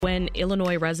When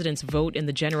Illinois residents vote in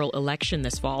the general election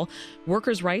this fall,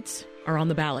 workers' rights are on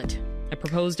the ballot. A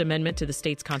proposed amendment to the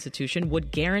state's constitution would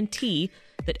guarantee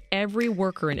that every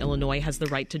worker in Illinois has the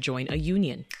right to join a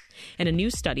union. And a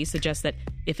new study suggests that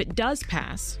if it does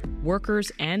pass,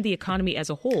 workers and the economy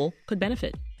as a whole could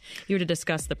benefit. Here to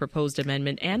discuss the proposed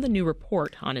amendment and the new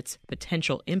report on its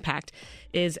potential impact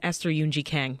is Esther Yoon-Ji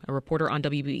Kang, a reporter on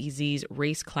WBEZ's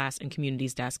Race, Class, and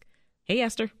Communities desk. Hey,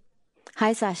 Esther.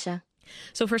 Hi, Sasha.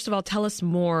 So first of all, tell us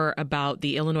more about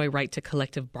the Illinois Right to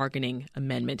Collective Bargaining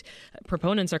Amendment.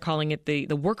 Proponents are calling it the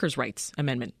Workers' Rights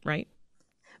Amendment, right?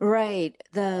 Right.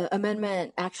 The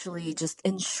amendment actually just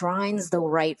enshrines the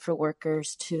right for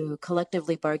workers to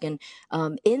collectively bargain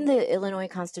in the Illinois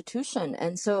Constitution.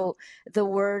 And so the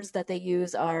words that they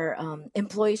use are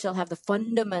employees shall have the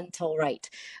fundamental right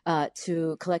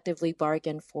to collectively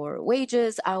bargain for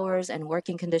wages, hours, and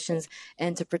working conditions,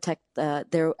 and to protect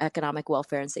their economic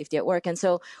welfare and safety at work. And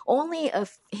so only a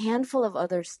handful of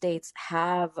other states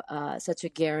have such a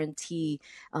guarantee.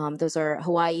 Those are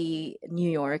Hawaii,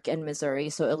 New York, and Missouri.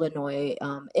 So Illinois,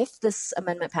 if this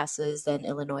amendment passes, then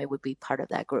Illinois would be part of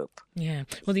that group. Yeah.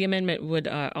 Well, the amendment would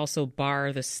also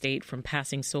bar the state from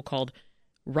passing so-called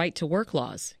right-to-work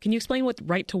laws. Can you explain what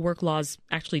right-to-work laws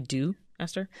actually do,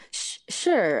 Esther?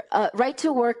 Sure.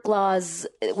 Right-to-work laws,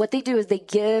 what they do is they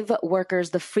give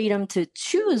workers the freedom to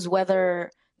choose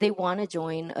whether they want to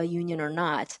join a union or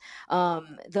not.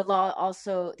 The law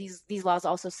also, these laws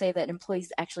also say that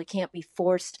employees actually can't be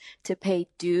forced to pay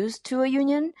dues to a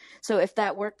union. So if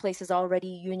that workplace is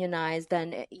already unionized,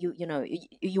 then you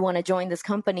want to join this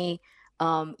company,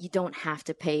 you don't have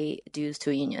to pay dues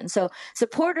to a union. So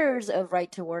supporters of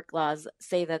right to work laws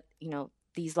say that,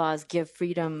 these laws give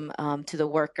freedom to the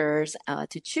workers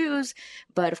to choose,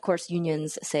 but of course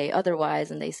unions say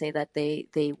otherwise, and they say that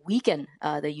they weaken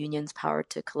the union's power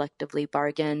to collectively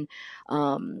bargain.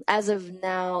 As of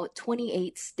now,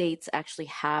 28 states actually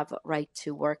have right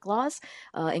to work laws,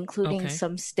 including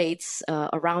some states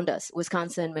around us.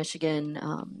 Wisconsin, Michigan,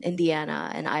 Indiana,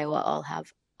 and Iowa all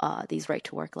have these right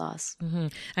to work laws. Mm-hmm.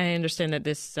 I understand that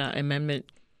this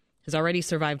amendment has already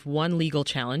survived one legal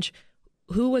challenge.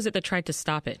 Who was it that tried to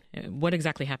stop it? What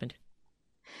exactly happened?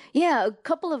 Yeah, a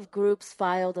couple of groups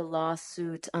filed a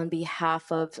lawsuit on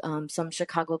behalf of some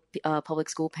Chicago public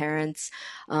school parents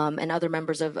and other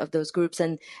members of those groups.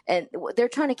 And they're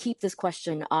trying to keep this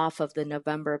question off of the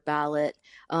November ballot.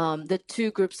 The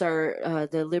two groups are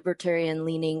the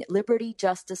libertarian-leaning Liberty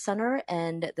Justice Center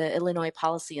and the Illinois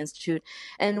Policy Institute.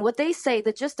 And what they say,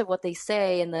 the gist of what they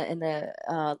say in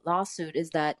the lawsuit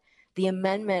is that the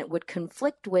amendment would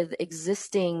conflict with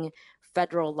existing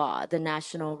federal law, the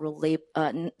National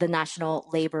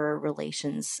Labor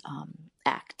Relations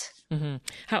Act. Mm-hmm.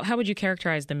 How would you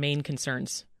characterize the main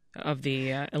concerns of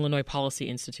the Illinois Policy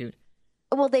Institute?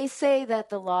 Well, they say that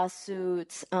the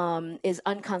lawsuit is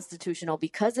unconstitutional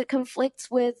because it conflicts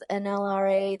with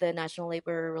NLRA, the National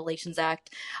Labor Relations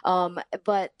Act.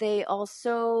 But they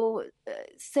also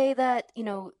say that,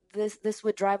 this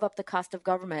would drive up the cost of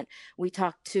government. We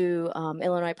talked to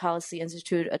Illinois Policy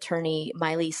Institute attorney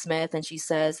Miley Smith, and she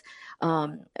says,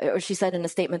 or she said in a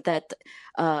statement that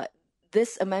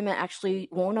this amendment actually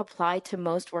won't apply to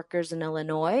most workers in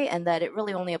Illinois, and that it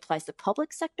really only applies to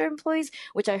public sector employees,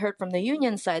 which I heard from the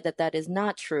union side that is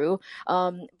not true.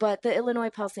 But the Illinois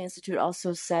Policy Institute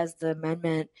also says the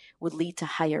amendment would lead to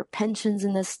higher pensions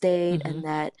in the state, and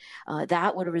that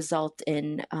that would result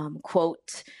in,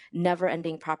 quote,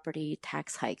 never-ending property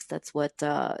tax hikes. That's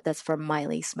from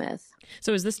Miley Smith.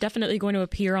 So is this definitely going to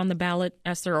appear on the ballot,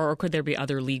 Esther, or could there be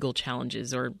other legal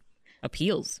challenges or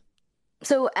appeals?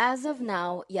 So as of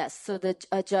now, yes. So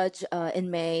a judge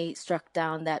in May struck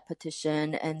down that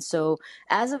petition. And so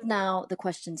as of now, the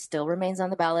question still remains on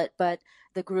the ballot, but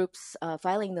the groups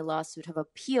filing the lawsuit have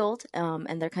appealed,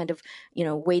 and they're kind of,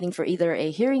 waiting for either a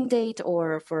hearing date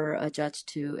or for a judge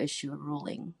to issue a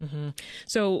ruling. Mm-hmm.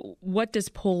 So what does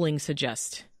polling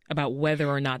suggest about whether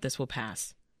or not this will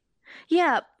pass?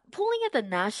 Yeah. Polling at the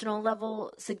national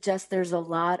level suggests there's a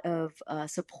lot of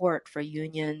support for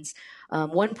unions.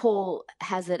 One poll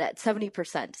has it at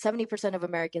 70% of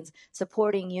Americans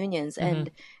supporting unions. And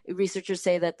researchers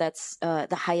say that that's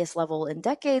the highest level in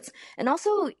decades. And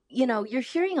also, you're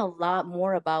hearing a lot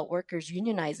more about workers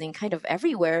unionizing kind of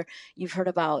everywhere. You've heard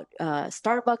about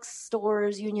Starbucks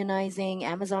stores unionizing,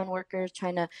 Amazon workers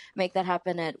trying to make that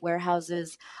happen at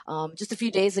warehouses. Just a few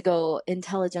days ago,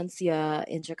 Intelligentsia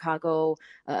in Chicago,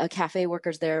 cafe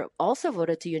workers there also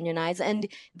voted to unionize. And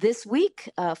this week,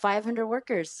 500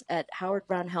 workers at Howard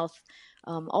Brown Health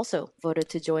also voted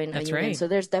to join a union. Right. So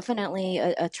there's definitely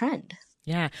a trend.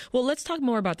 Yeah. Well, let's talk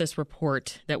more about this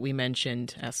report that we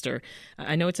mentioned, Esther.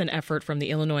 I know it's an effort from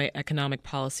the Illinois Economic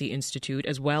Policy Institute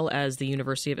as well as the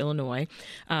University of Illinois.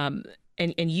 And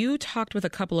you talked with a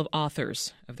couple of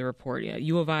authors of the report,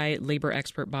 U of I labor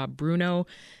expert Bob Bruno,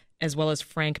 as well as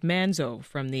Frank Manzo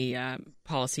from the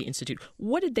Policy Institute.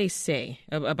 What did they say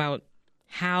about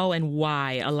how and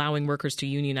why allowing workers to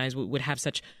unionize would have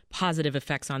such positive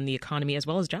effects on the economy as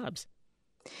well as jobs?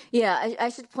 Yeah, I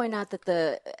should point out that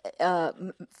the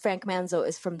Frank Manzo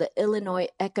is from the Illinois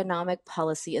Economic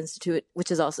Policy Institute, which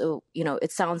is also,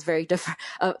 it sounds very different,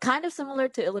 kind of similar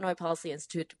to Illinois Policy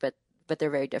Institute, but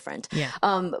they're very different. Yeah.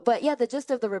 But yeah, the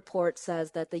gist of the report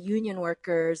says that the union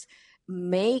workers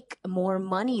make more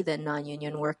money than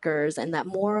non-union workers, and that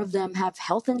more of them have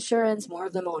health insurance, more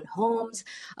of them own homes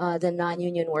than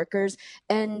non-union workers.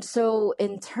 And so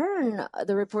in turn,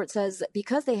 the report says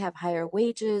because they have higher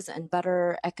wages and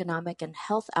better economic and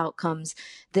health outcomes,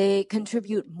 they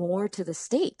contribute more to the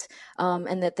state,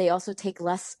 and that they also take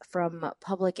less from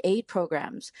public aid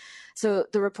programs. So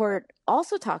the report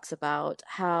also talks about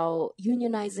how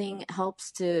unionizing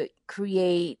helps to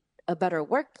create a better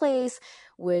workplace,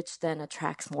 which then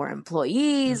attracts more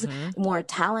employees, more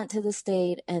talent to the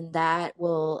state, and that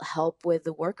will help with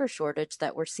the worker shortage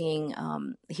that we're seeing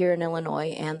here in Illinois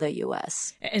and the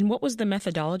U.S. And what was the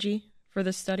methodology for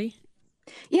this study?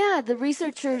 Yeah, the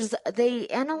researchers, they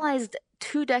analyzed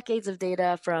 2 decades of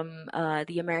data from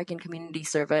the American Community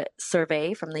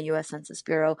Survey from the U.S. Census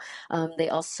Bureau. They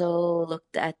also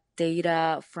looked at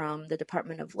data from the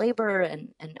Department of Labor and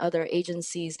other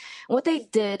agencies. And what they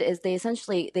did is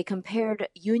they compared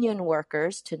union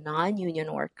workers to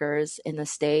non-union workers in the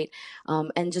state,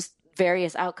 and just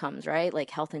various outcomes, right?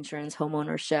 Like health insurance, home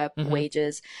ownership,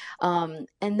 wages. And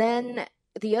then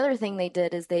the other thing they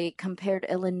did is they compared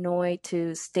Illinois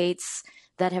to states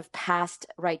that have passed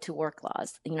right to work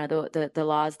laws, the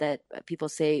laws that people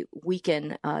say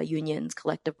weaken unions'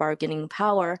 collective bargaining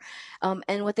power.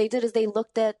 And what they did is they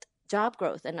looked at job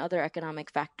growth and other economic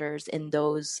factors in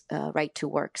those right to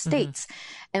work states.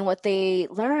 And what they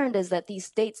learned is that these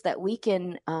states that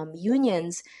weaken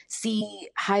unions see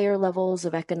higher levels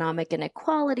of economic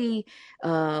inequality,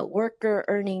 worker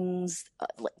earnings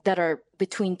that are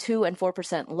between 2% and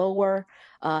 4% lower,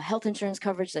 health insurance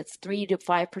coverage that's 3 to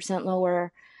 5%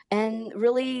 lower. And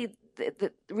really,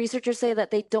 the researchers say that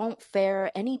they don't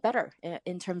fare any better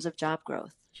in terms of job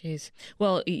growth. Jeez.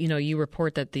 Well, you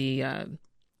report that the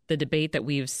debate that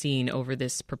we've seen over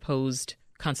this proposed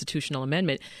constitutional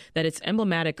amendment, that it's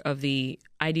emblematic of the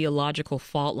ideological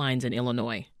fault lines in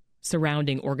Illinois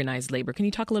surrounding organized labor. Can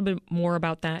you talk a little bit more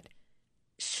about that?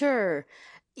 Sure.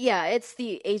 Yeah, it's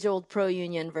the age-old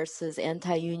pro-union versus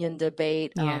anti-union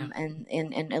debate, and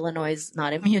Illinois is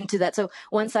not immune to that. So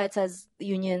one side says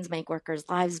unions make workers'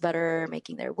 lives better,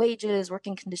 making their wages,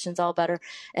 working conditions all better.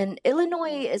 And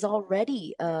Illinois is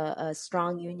already a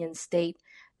strong union state,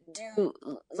 due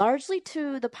largely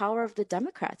to the power of the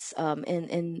Democrats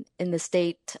in the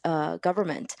state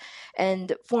government.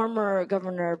 And former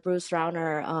Governor Bruce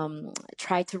Rauner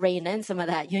tried to rein in some of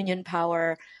that union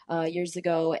power years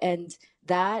ago, and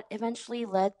that eventually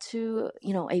led to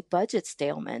a budget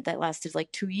stalemate that lasted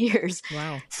like 2 years.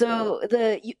 Wow. So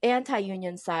the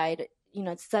anti-union side,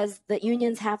 it says that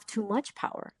unions have too much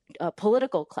power,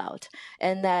 political clout,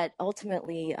 and that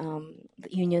ultimately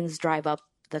unions drive up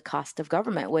the cost of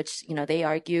government, which, they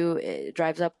argue it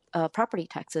drives up property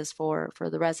taxes for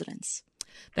the residents.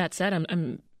 That said,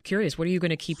 I'm curious, what are you going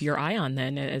to keep your eye on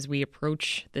then as we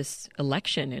approach this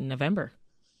election in November?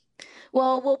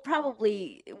 Well,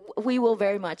 we will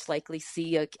very much likely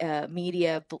see a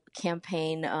media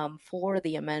campaign for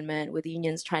the amendment, with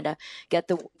unions trying to get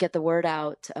the word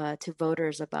out to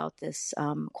voters about this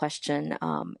question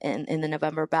in the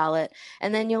November ballot.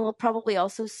 And then you'll probably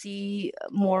also see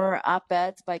more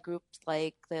op-eds by groups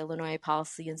like the Illinois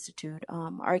Policy Institute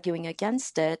arguing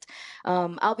against it.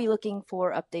 I'll be looking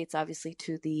for updates, obviously,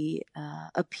 to the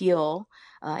appeal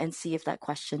and see if that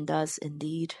question does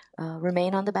indeed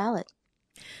remain on the ballot.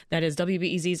 That is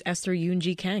WBEZ's Esther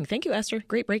Yoon-Ji Kang. Thank you, Esther.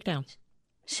 Great breakdown.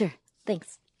 Sure.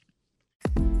 Thanks.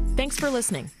 Thanks for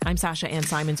listening. I'm Sasha-Ann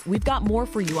Simons. We've got more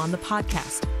for you on the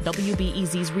podcast,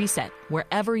 WBEZ's Reset,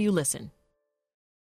 wherever you listen.